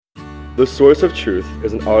The Source of Truth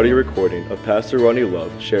is an audio recording of Pastor Ronnie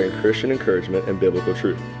Love sharing Christian encouragement and biblical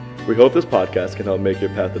truth. We hope this podcast can help make your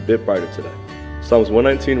path a bit brighter today. Psalms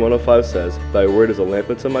 119:105 says, "Thy word is a lamp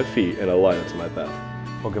unto my feet and a light unto my path."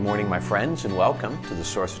 Well, good morning, my friends, and welcome to the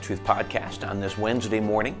Source of Truth podcast on this Wednesday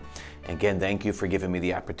morning. Again, thank you for giving me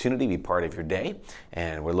the opportunity to be part of your day,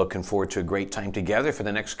 and we're looking forward to a great time together for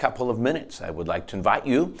the next couple of minutes. I would like to invite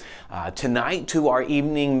you tonight to our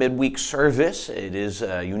evening midweek service. It is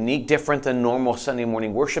unique, different than normal Sunday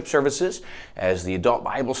morning worship services, as the adult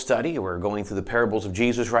Bible study. We're going through the parables of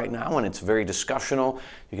Jesus right now, and it's very discussional.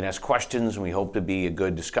 You can ask questions, and we hope to be a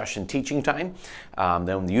good discussion teaching time.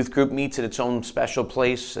 Then the youth group meets at its own special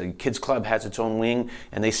place. The kids club has its own wing,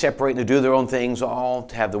 and they separate and do their own things, all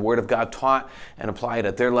to have the Word of God taught and apply it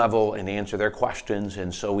at their level and answer their questions.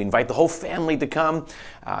 And so we invite the whole family to come,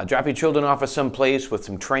 drop your children off at some place with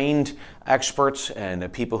some trained experts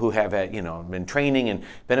and people who have been training and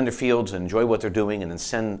been in their fields and enjoy what they're doing, and then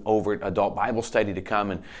send over adult Bible study to come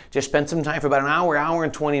and just spend some time for about an hour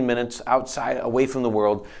and 20 minutes outside, away from the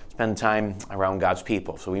world, spend time around God's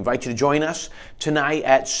people. So we invite you to join us tonight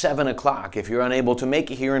at 7 o'clock. If you're unable to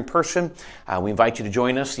make it here in person, we invite you to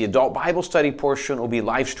join us. The adult Bible study portion will be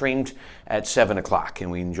live streamed at 7 o'clock,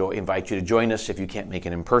 and we invite you to join us if you can't make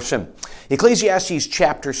it in person. Ecclesiastes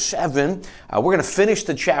chapter 7, we're going to finish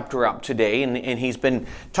the chapter up today, and he's been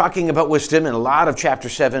talking about wisdom, and a lot of chapter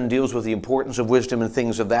 7 deals with the importance of wisdom and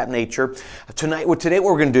things of that nature. Today what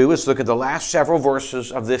we're going to do is look at the last several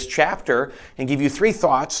verses of this chapter and give you three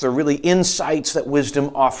thoughts. They're really insights that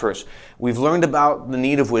wisdom offers. We've learned about the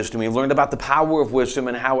need of wisdom. We've learned about the power of wisdom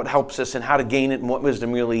and how it helps us and how to gain it and what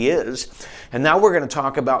wisdom really is. And now we're going to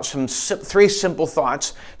talk about three simple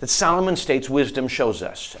thoughts that Solomon states wisdom shows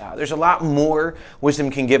us. There's a lot more wisdom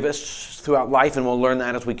can give us throughout life, and we'll learn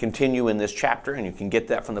that as we continue in this chapter, and you can get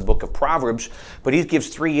that from the book of Proverbs. But he gives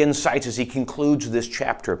three insights as he concludes this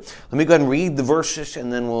chapter. Let me go ahead and read the verses,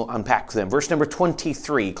 and then we'll unpack them. Verse number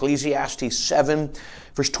 23, Ecclesiastes 7,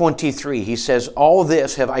 verse 23, he says, "All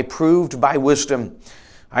this have I proved by wisdom.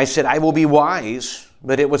 I said, I will be wise,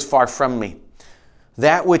 but it was far from me.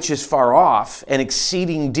 That which is far off and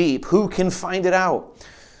exceeding deep, who can find it out?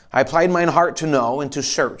 I applied mine heart to know and to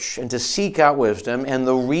search and to seek out wisdom and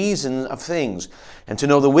the reason of things, and to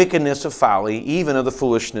know the wickedness of folly, even of the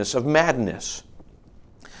foolishness of madness.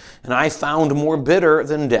 And I found more bitter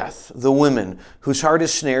than death the woman whose heart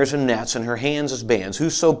is snares and nets and her hands as bands.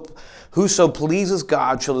 Whoso pleases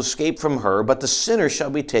God shall escape from her, but the sinner shall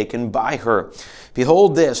be taken by her.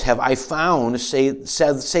 Behold, this have I found,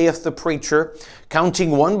 saith the preacher,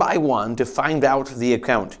 counting one by one to find out the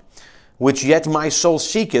account, which yet my soul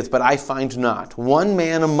seeketh, but I find not. One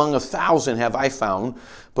man among 1,000 have I found,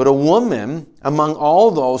 but a woman among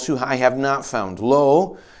all those who I have not found.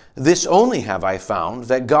 Lo, this only have I found,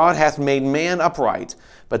 that God hath made man upright,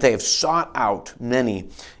 but they have sought out many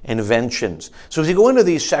inventions." So as you go into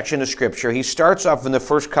these sections of Scripture, he starts off in the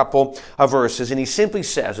first couple of verses, and he simply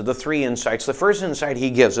says, of the three insights, the first insight he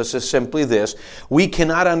gives us is simply this: we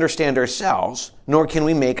cannot understand ourselves, nor can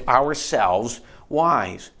we make ourselves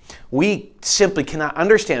wise. We simply cannot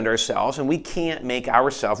understand ourselves, and we can't make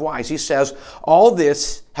ourselves wise. He says, "All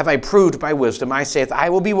this have I proved by wisdom. I saith, I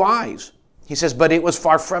will be wise." He says, "But it was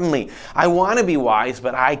far from me. I want to be wise,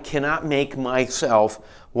 but I cannot make myself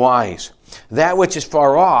wise. That which is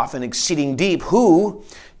far off and exceeding deep, who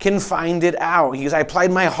can find it out?" He says, "I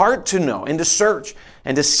applied my heart to know and to search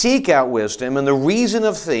and to seek out wisdom and the reason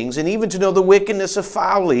of things, and even to know the wickedness of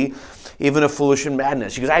folly, even of foolish and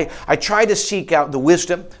madness." Because I tried to seek out the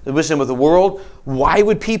wisdom of the world. Why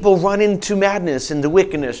would people run into madness and the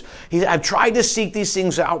wickedness? I've tried to seek these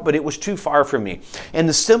things out, but it was too far from me. And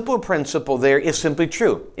the simple principle there is simply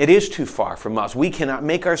true. It is too far from us. We cannot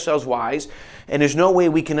make ourselves wise, and there's no way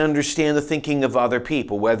we can understand the thinking of other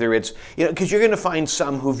people, whether it's, because you're going to find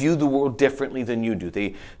some who view the world differently than you do.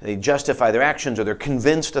 They justify their actions, or they're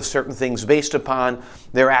convinced of certain things based upon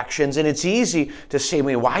their actions. And it's easy to say,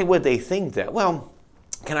 why would they think that? Well,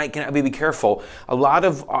 can I be careful? A lot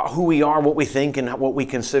of who we are, what we think, and what we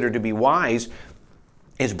consider to be wise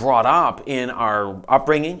is brought up in our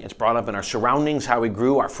upbringing. It's brought up in our surroundings, how we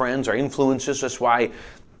grew, our friends, our influences. That's why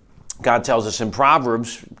God tells us in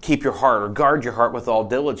Proverbs, keep your heart or guard your heart with all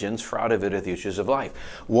diligence, for out of it are the issues of life.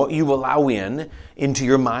 What you allow into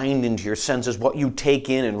your mind, into your senses, what you take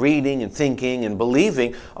in and reading and thinking and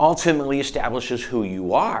believing ultimately establishes who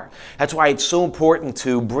you are. That's why it's so important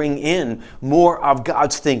to bring in more of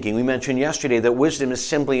God's thinking. We mentioned yesterday that wisdom is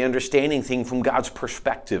simply understanding things from God's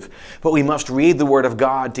perspective. But we must read the Word of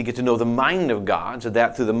God to get to know the mind of God, so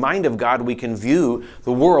that through the mind of God we can view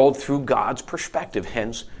the world through God's perspective.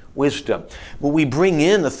 Hence, wisdom. But we bring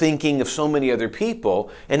in the thinking of so many other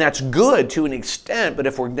people, and that's good to an extent, but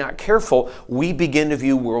if we're not careful, we begin to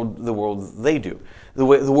view the world they do, the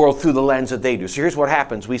world through the lens that they do. So here's what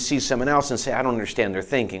happens. We see someone else and say, I don't understand their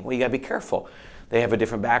thinking. Well, you got to be careful. They have a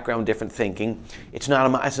different background, different thinking. It's not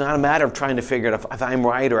a matter of trying to figure out if I'm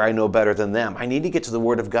right or I know better than them. I need to get to the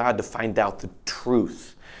Word of God to find out the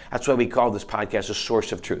truth. That's why we call this podcast a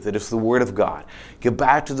source of truth. It is the Word of God. Get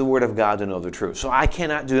back to the Word of God to know the truth. So I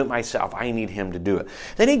cannot do it myself. I need Him to do it.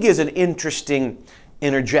 Then he gives an interesting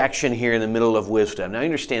interjection here in the middle of wisdom. Now you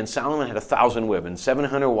understand, Solomon had 1,000 women,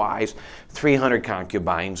 700 wives, 300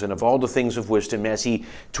 concubines, and of all the things of wisdom, as he,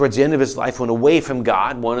 towards the end of his life, went away from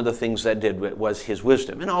God, one of the things that did was his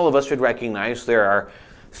wisdom. And all of us would recognize there are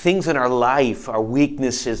things in our life, our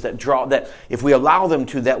weaknesses that if we allow them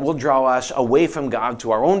to, that will draw us away from God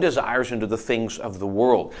to our own desires and to the things of the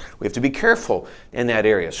world. We have to be careful in that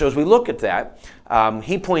area. So as we look at that,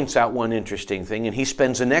 he points out one interesting thing, and he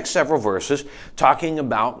spends the next several verses talking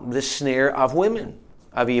about the snare of women,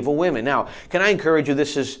 of evil women. Now, can I encourage you,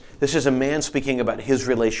 this is a man speaking about his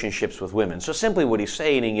relationships with women. So simply what he's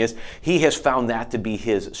saying is he has found that to be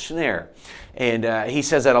his snare. And he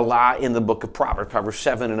says that a lot in the book of Proverbs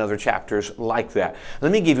 7 and other chapters like that.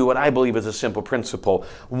 Let me give you what I believe is a simple principle.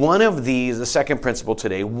 One of these, the second principle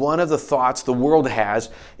today, one of the thoughts the world has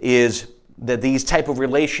is that these type of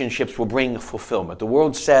relationships will bring fulfillment. The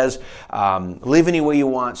world says, live any way you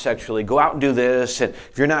want sexually, go out and do this, and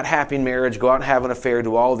if you're not happy in marriage, go out and have an affair,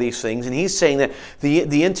 do all these things. And he's saying that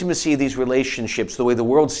the intimacy of these relationships, the way the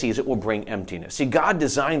world sees it, will bring emptiness. See, God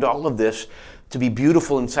designed all of this to be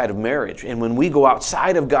beautiful inside of marriage. And when we go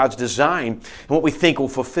outside of God's design and what we think will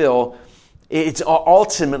fulfill, it's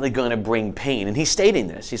ultimately going to bring pain. And he's stating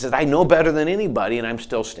this. He says, I know better than anybody, and I'm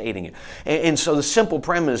still stating it. And so the simple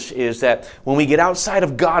premise is that when we get outside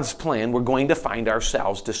of God's plan, we're going to find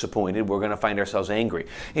ourselves disappointed. We're going to find ourselves angry.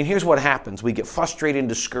 And here's what happens. We get frustrated and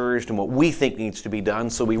discouraged in what we think needs to be done,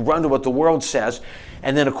 so we run to what the world says,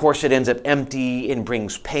 and then, of course, it ends up empty and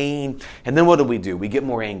brings pain. And then what do? We get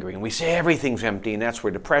more angry, and we say everything's empty, and that's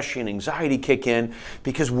where depression, anxiety kick in,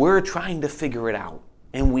 because we're trying to figure it out,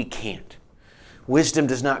 and we can't. Wisdom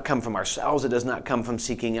does not come from ourselves. It does not come from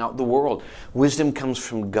seeking out the world. Wisdom comes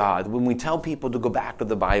from God. When we tell people to go back to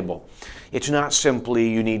the Bible, it's not simply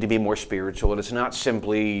you need to be more spiritual. It's not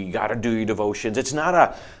simply you got to do your devotions. It's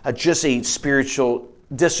not just a spiritual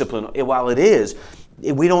discipline. While it is,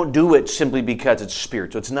 we don't do it simply because it's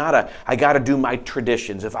spiritual. It's not I got to do my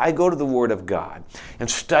traditions. If I go to the Word of God and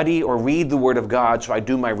study or read the Word of God so I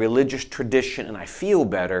do my religious tradition and I feel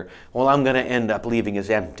better, well, I'm going to end up leaving as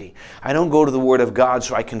empty. I don't go to the Word of God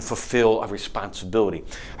so I can fulfill a responsibility.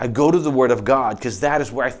 I go to the Word of God because that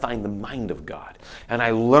is where I find the mind of God and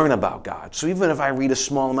I learn about God. So even if I read a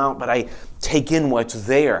small amount, but I take in what's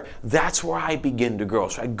there, that's where I begin to grow.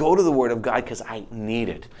 So I go to the Word of God because I need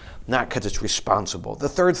it, not because it's responsible. The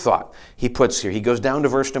third thought he puts here, he goes down to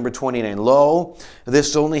verse number 29. Lo,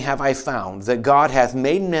 this only have I found, that God hath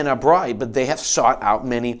made men upright, but they have sought out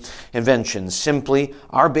many inventions. Simply,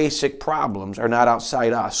 our basic problems are not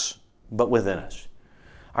outside us, but within us.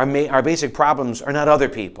 Our basic problems are not other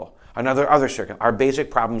people. Other circumstances. Our basic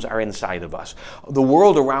problems are inside of us. The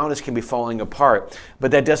world around us can be falling apart,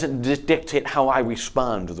 but that doesn't dictate how I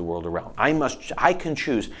respond to the world around. I can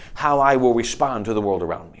choose how I will respond to the world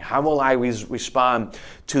around me. How will I respond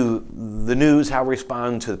to the news? How I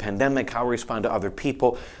respond to the pandemic? How I respond to other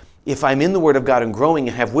people? If I'm in the Word of God and growing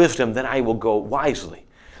and have wisdom, then I will go wisely.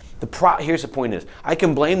 Here's the point is, I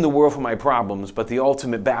can blame the world for my problems, but the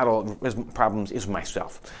ultimate battle with problems is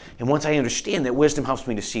myself. And once I understand that, wisdom helps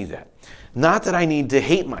me to see that. Not that I need to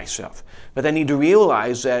hate myself, but I need to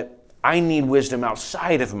realize that I need wisdom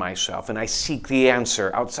outside of myself, and I seek the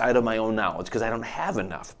answer outside of my own knowledge because I don't have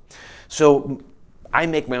enough. So I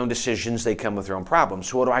make my own decisions. They come with their own problems.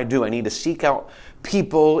 So what do? I need to seek out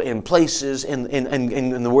people and places in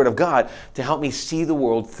the Word of God to help me see the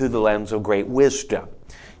world through the lens of great wisdom.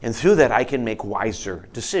 And through that, I can make wiser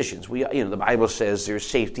decisions. The Bible says there's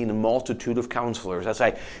safety in a multitude of counselors. As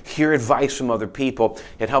I hear advice from other people,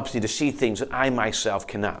 it helps me to see things that I myself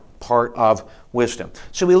cannot. Part of wisdom.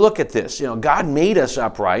 So we look at this. God made us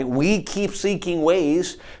upright. We keep seeking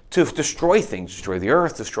ways to destroy things, destroy the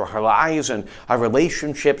earth, destroy our lives and our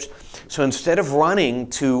relationships. So instead of running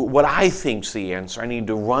to what I think's the answer, I need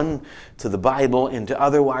to run to the Bible and to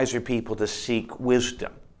other wiser people to seek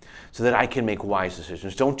wisdom, so that I can make wise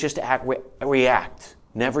decisions. Don't just react.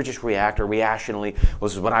 Never just react or reactionally, well,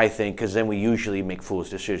 this is what I think, because then we usually make foolish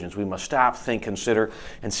decisions. We must stop, think, consider,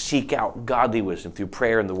 and seek out godly wisdom through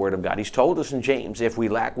prayer and the Word of God. He's told us in James, if we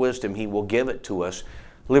lack wisdom, He will give it to us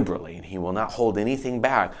liberally, and he will not hold anything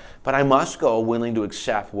back. But I must go willing to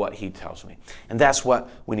accept what he tells me. And that's what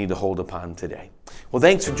we need to hold upon today. Well,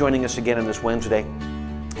 thanks for joining us again on this Wednesday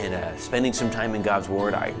and spending some time in God's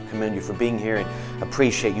Word. I commend you for being here and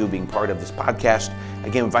appreciate you being part of this podcast.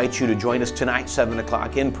 Again, invite you to join us tonight, 7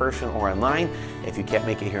 o'clock in person or online if you can't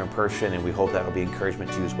make it here in person, and we hope that'll be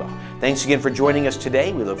encouragement to you as well. Thanks again for joining us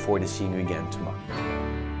today. We look forward to seeing you again tomorrow.